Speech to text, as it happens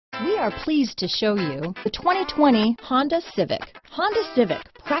We are pleased to show you the 2020 Honda Civic. Honda Civic,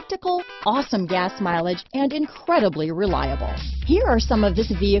 practical, awesome gas mileage, and incredibly reliable. Here are some of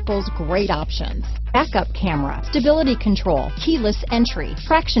this vehicle's great options: backup camera, stability control, keyless entry,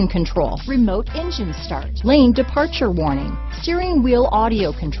 traction control, remote engine start, lane departure warning, steering wheel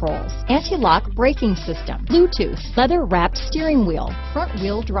audio controls, anti-lock braking system, Bluetooth, leather-wrapped steering wheel,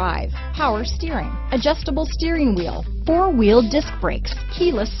 front-wheel drive, power steering, adjustable steering wheel, four-wheel disc brakes,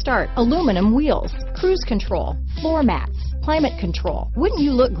 keyless start, aluminum wheels, cruise control, floor mats, climate control. Wouldn't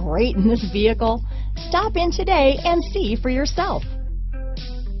you look great in this vehicle? Stop in today and see for yourself.